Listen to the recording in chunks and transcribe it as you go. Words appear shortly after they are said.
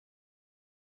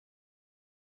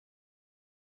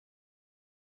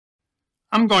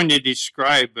I'm going to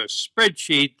describe a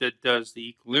spreadsheet that does the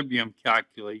equilibrium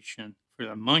calculation for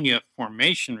the ammonia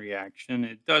formation reaction.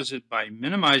 It does it by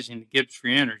minimizing the Gibbs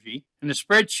free energy. And the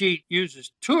spreadsheet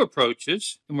uses two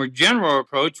approaches. The more general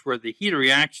approach where the heat of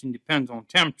reaction depends on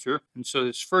temperature. And so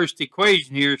this first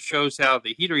equation here shows how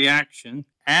the heat of reaction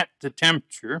at the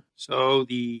temperature. So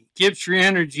the Gibbs free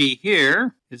energy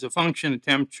here is a function of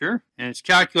temperature, and it's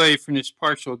calculated from this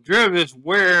partial derivatives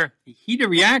where the heat of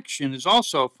reaction is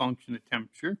also a function of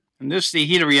temperature. And this is the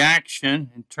heat of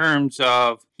reaction in terms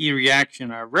of heat of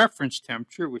reaction at reference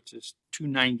temperature, which is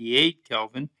 298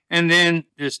 Kelvin. And then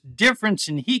this difference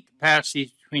in heat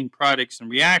capacities between products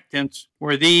and reactants,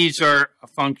 where these are a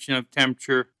function of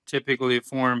temperature, typically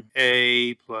form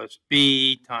A plus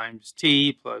B times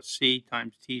T plus C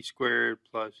times T squared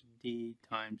plus D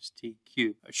times T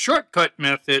cubed. A shortcut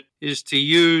method is to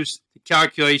use the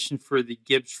calculation for the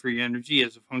Gibbs free energy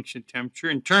as a function of temperature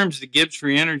in terms of the Gibbs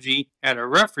free energy at a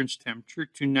reference temperature,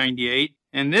 298.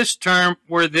 And this term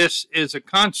where this is a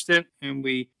constant, and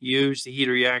we use the heat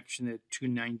of reaction at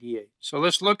 298. So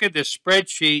let's look at this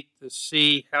spreadsheet to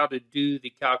see how to do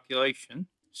the calculation.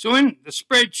 So in the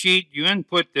spreadsheet, you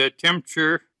input the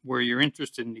temperature where you're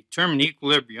interested in determining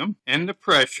equilibrium and the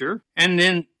pressure, and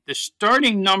then the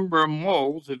starting number of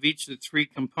moles of each of the three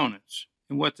components.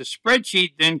 And what the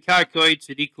spreadsheet then calculates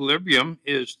at equilibrium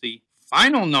is the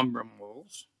final number of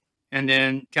moles, and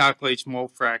then calculates mole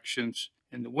fractions.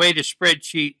 And the way the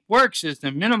spreadsheet works is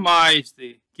to minimize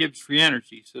the Gibbs free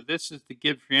energy. So this is the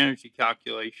Gibbs free energy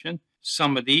calculation,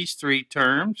 sum of these three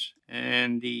terms,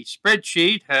 and the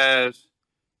spreadsheet has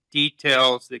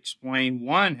details that explain,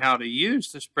 one, how to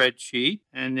use the spreadsheet,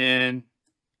 and then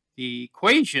the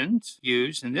equations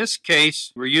used. In this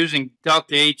case, we're using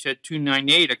delta H at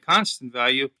 298, a constant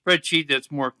value. Spreadsheet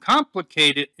that's more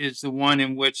complicated is the one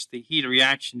in which the heat of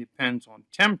reaction depends on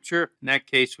temperature. In that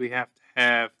case, we have to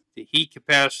have the heat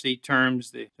capacity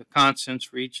terms, the constants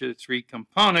for each of the three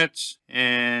components.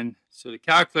 And so the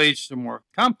calculations are more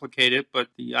complicated, but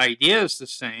the idea is the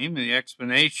same. The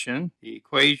explanation, the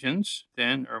equations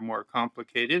then are more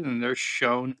complicated, and they're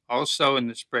shown also in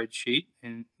the spreadsheet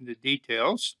in the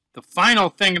details. The final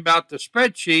thing about the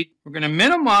spreadsheet, we're going to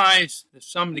minimize the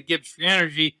sum of the Gibbs free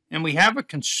energy, and we have a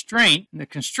constraint. And the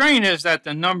constraint is that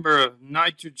the number of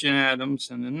nitrogen atoms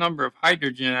and the number of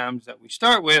hydrogen atoms that we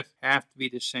start with have to be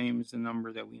the same as the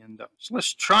number that we end up. So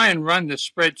let's try and run the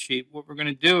spreadsheet. What we're going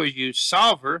to do is use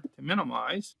solver to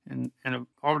minimize, and I've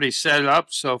already set it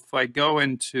up. So if I go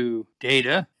into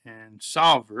data and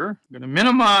solver, I'm going to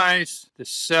minimize the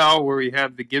cell where we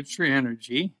have the Gibbs free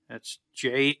energy. That's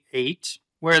J8.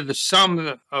 Where the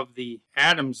sum of the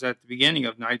atoms at the beginning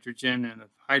of nitrogen and of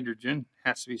hydrogen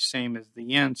has to be the same as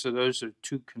the end. So those are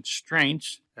two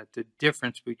constraints, that the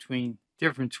difference between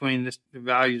the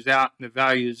values out and the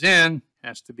values in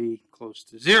has to be close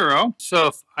to zero. So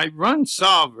if I run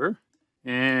solver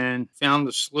and found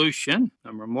the solution,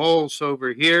 number of moles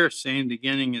over here, same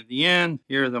beginning at the end.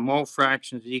 Here are the mole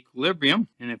fractions at equilibrium.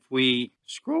 And if we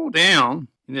scroll down,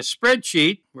 in the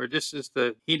spreadsheet, where this is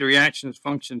the heat of reaction as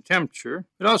function of temperature,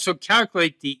 we also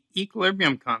calculate the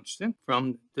equilibrium constant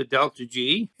from the delta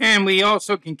G, and we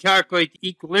also can calculate the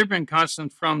equilibrium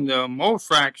constant from the mole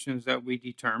fractions that we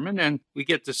determine, and we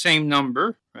get the same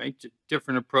number, right? It's a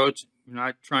different approach. We're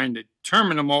not trying to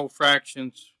determine the mole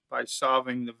fractions by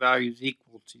solving the values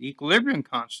equal to the equilibrium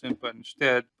constant, but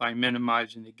instead by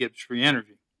minimizing the Gibbs free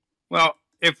energy. Well,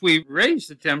 if we raise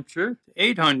the temperature to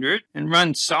 800 and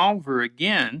run solver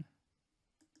again,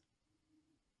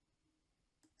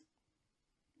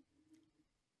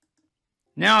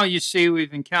 now you see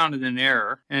we've encountered an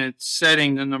error, and it's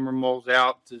setting the number of moles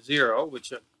out to zero,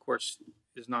 which of course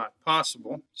is not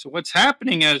possible. So what's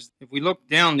happening is, if we look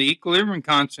down, the equilibrium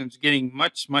constant is getting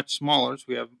much, much smaller. So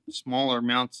we have smaller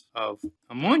amounts of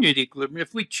ammonia at equilibrium.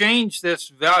 If we change this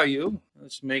value,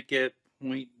 let's make it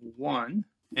 0.1,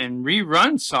 and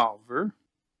rerun solver,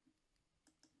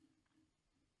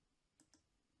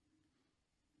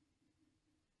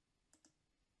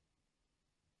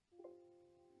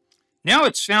 now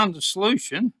it's found the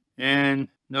solution, and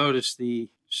notice the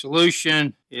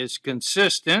solution is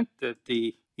consistent, that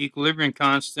the equilibrium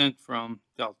constant from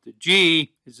delta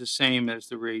G is the same as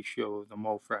the ratio of the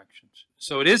mole fractions.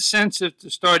 So it is sensitive to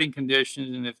starting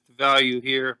conditions, and if the value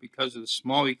here, because of the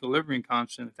small equilibrium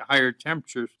constant at the higher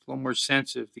temperatures, it's a little more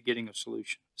sensitive to getting a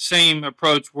solution. Same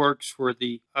approach works for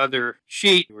the other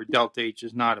sheet where delta H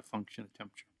is not a function of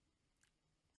temperature.